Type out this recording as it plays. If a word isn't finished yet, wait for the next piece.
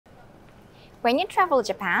When you travel to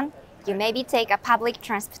Japan, you maybe take a public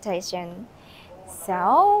transportation.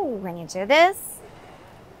 So when you do this,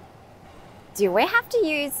 do we have to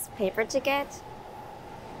use paper ticket?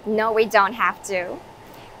 No, we don't have to.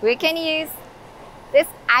 We can use this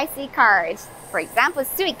IC card, for example,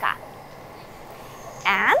 Suica.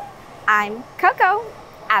 And I'm Coco.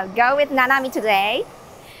 I'll go with Nanami today.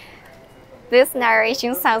 This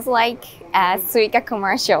narration sounds like Suica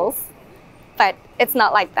commercials, but it's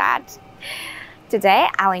not like that. Today,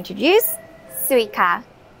 I'll introduce Suica.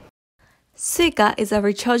 Suica is a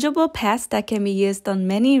rechargeable pass that can be used on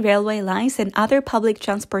many railway lines and other public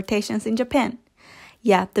transportations in Japan.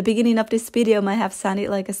 Yeah, the beginning of this video might have sounded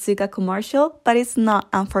like a Suica commercial, but it's not,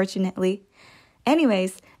 unfortunately.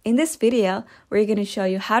 Anyways, in this video, we're going to show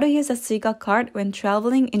you how to use a Suica card when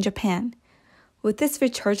traveling in Japan. With this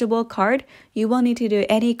rechargeable card, you won't need to do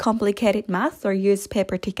any complicated math or use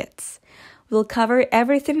paper tickets. We'll cover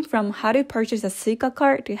everything from how to purchase a Suica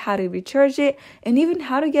card to how to recharge it and even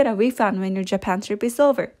how to get a refund when your Japan trip is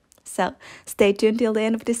over. So, stay tuned till the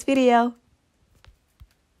end of this video.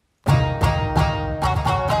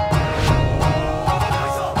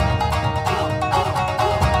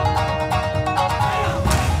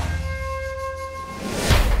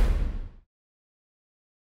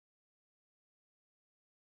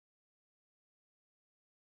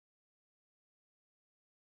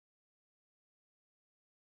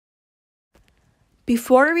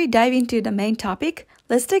 Before we dive into the main topic,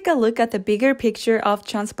 let's take a look at the bigger picture of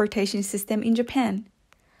transportation system in Japan.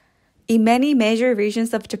 In many major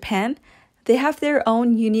regions of Japan, they have their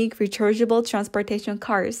own unique rechargeable transportation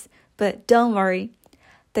cars, but don't worry.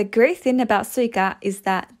 The great thing about Suica is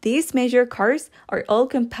that these major cars are all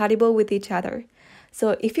compatible with each other.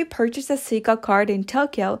 So if you purchase a Suica card in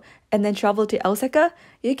Tokyo and then travel to Osaka,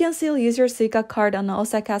 you can still use your Suica card on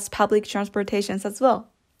Osaka's public transportations as well.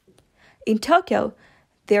 In Tokyo,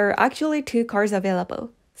 there are actually two cars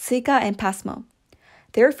available, Suica and Pasmo.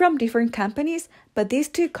 They're from different companies, but these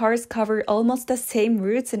two cars cover almost the same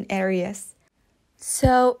routes and areas.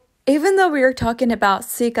 So, even though we are talking about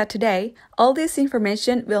Suica today, all this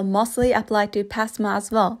information will mostly apply to Pasmo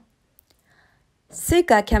as well.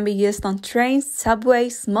 Suica can be used on trains,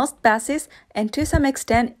 subways, most buses, and to some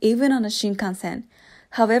extent even on a Shinkansen.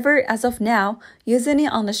 However, as of now, using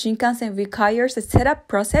it on the Shinkansen requires a setup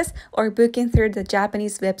process or booking through the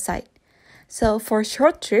Japanese website. So for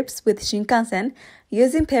short trips with Shinkansen,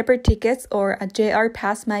 using paper tickets or a JR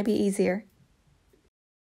pass might be easier.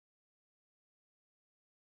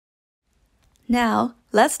 Now,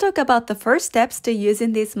 let's talk about the first steps to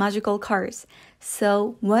using these magical cards.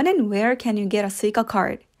 So, when and where can you get a Suica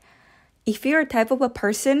card? If you're a type of a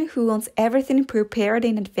person who wants everything prepared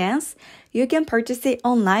in advance, you can purchase it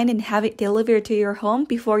online and have it delivered to your home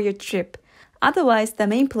before your trip. Otherwise, the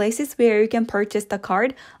main places where you can purchase the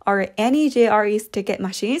card are any JR East ticket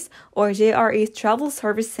machines or JR East travel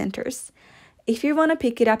service centers. If you want to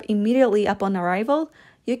pick it up immediately upon arrival,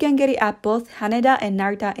 you can get it at both Haneda and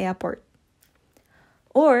Narita Airport.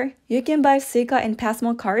 Or you can buy Suica and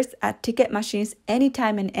Pasmo cards at ticket machines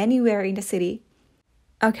anytime and anywhere in the city.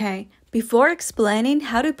 Okay, before explaining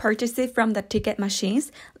how to purchase it from the ticket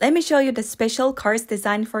machines, let me show you the special cards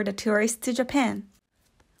designed for the tourists to Japan.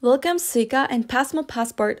 Welcome Suica and Pasmo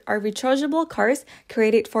Passport are rechargeable cards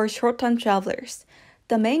created for short-term travelers.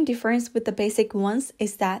 The main difference with the basic ones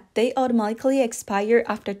is that they automatically expire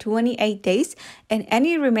after 28 days and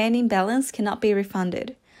any remaining balance cannot be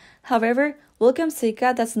refunded. However, Welcome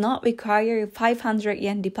Suica does not require a 500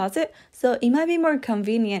 yen deposit, so it might be more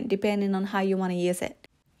convenient depending on how you want to use it.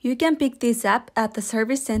 You can pick these up at the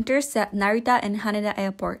service centers at Narita and Haneda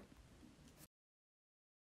Airport.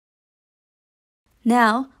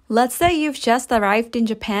 Now, let's say you've just arrived in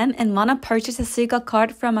Japan and want to purchase a Suica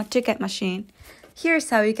card from a ticket machine. Here's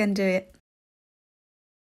how you can do it.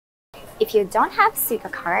 If you don't have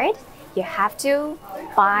Suica card, you have to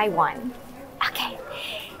buy one. Okay,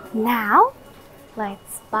 now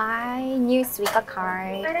let's buy new Suica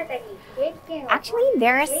card. Actually,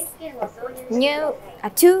 there's new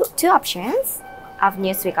two options of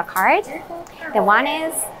new Suica card. The one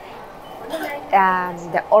is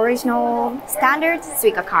the original standard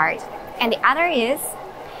Suica card, and the other is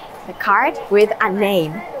the card with a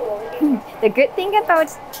name. The good thing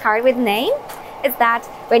about card with name is that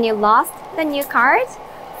when you lost the new card,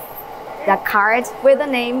 the card with the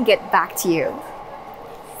name get back to you.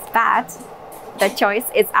 But the choice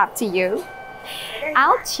is up to you.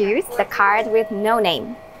 I'll choose the card with no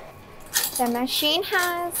name. The machine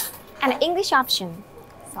has an English option,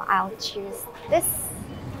 so I'll choose this.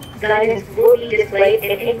 Sign is fully displayed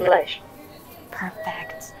in English.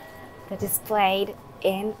 Perfect. The displayed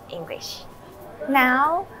in English.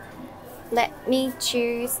 Now, let me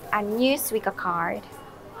choose a new Suica card.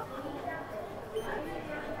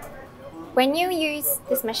 When you use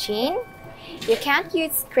this machine, you can't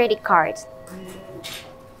use credit card.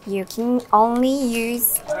 You can only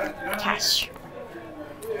use cash.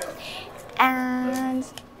 And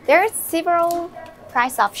there are several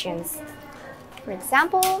price options. For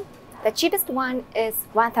example, the cheapest one is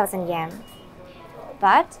 1,000 yen.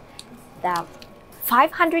 But the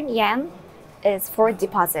 500 yen is for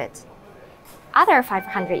deposit. Other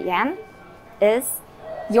 500 yen is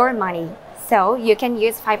your money. So you can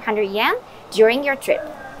use 500 yen during your trip.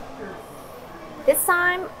 This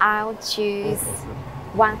time I'll choose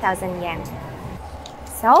 1,000 yen.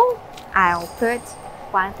 So I'll put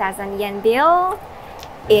 1,000 yen bill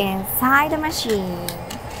inside the machine.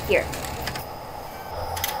 Here.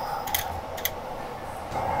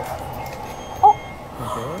 Oh!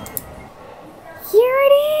 Okay. Here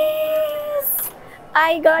it is!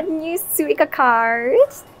 I got new Suica card.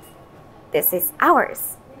 This is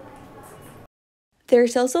ours.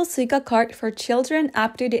 There's also Suica card for children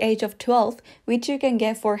up to the age of 12, which you can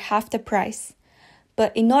get for half the price.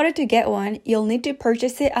 But in order to get one, you'll need to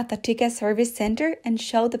purchase it at the ticket service center and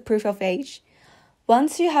show the proof of age.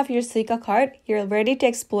 Once you have your Suica card, you're ready to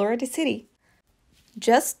explore the city.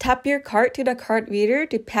 Just tap your card to the card reader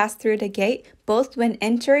to pass through the gate, both when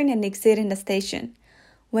entering and exiting the station.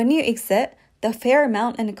 When you exit, the fare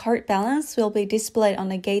amount and card balance will be displayed on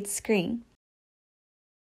the gate screen.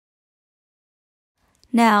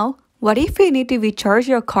 Now, what if you need to recharge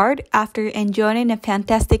your card after enjoying a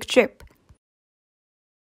fantastic trip?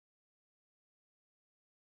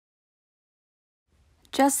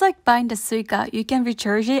 Just like buying the Suica, you can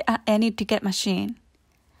recharge it at any ticket machine.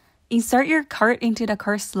 Insert your card into the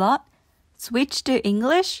card slot, switch to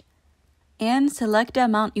English, and select the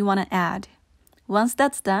amount you want to add. Once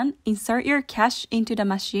that's done, insert your cash into the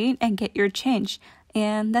machine and get your change,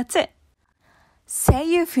 and that's it. Say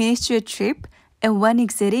you finished your trip, and when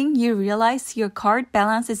exiting, you realize your card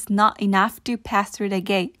balance is not enough to pass through the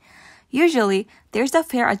gate. Usually, there's a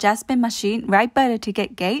fare adjustment machine right by the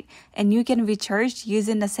ticket gate, and you can recharge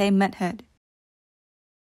using the same method.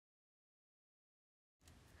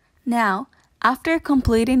 Now, after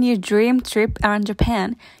completing your dream trip around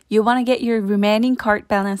Japan, you want to get your remaining card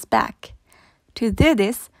balance back. To do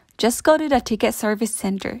this, just go to the ticket service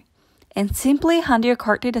center and simply hand your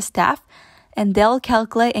card to the staff, and they'll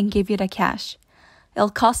calculate and give you the cash. It'll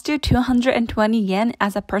cost you 220 yen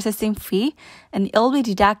as a processing fee, and it'll be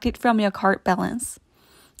deducted from your card balance.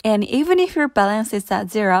 And even if your balance is at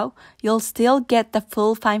zero, you'll still get the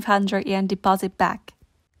full 500 yen deposit back.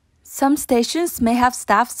 Some stations may have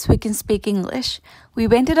staffs who can speak English. We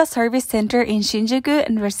went to the service center in Shinjuku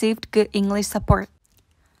and received good English support.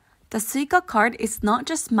 The Suica card is not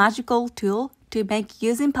just a magical tool to make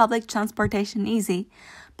using public transportation easy,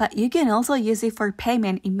 but you can also use it for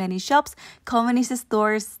payment in many shops, convenience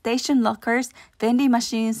stores, station lockers, vending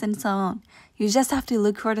machines, and so on. You just have to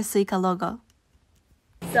look for the Suica logo.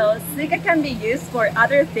 So Suica can be used for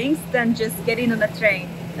other things than just getting on the train.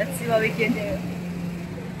 Let's see what we can do.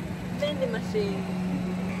 Vending machine.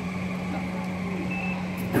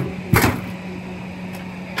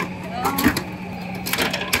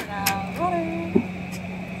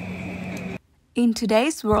 In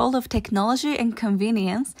today's world of technology and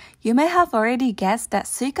convenience, you may have already guessed that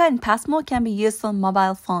Suica and Pasmo can be used on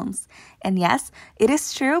mobile phones. And yes, it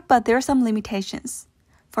is true, but there are some limitations.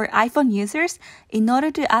 For iPhone users, in order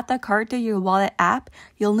to add the card to your wallet app,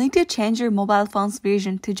 you'll need to change your mobile phone's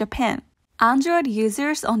version to Japan. Android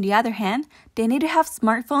users, on the other hand, they need to have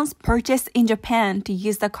smartphones purchased in Japan to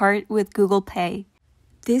use the card with Google Pay.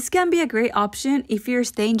 This can be a great option if you're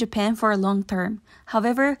staying in Japan for a long term.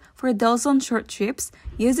 However, for those on short trips,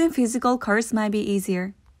 using physical cards might be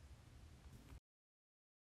easier.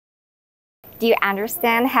 Do you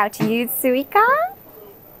understand how to use Suica?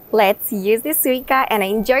 Let's use the Suica and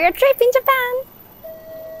enjoy your trip in Japan!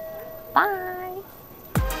 Bye!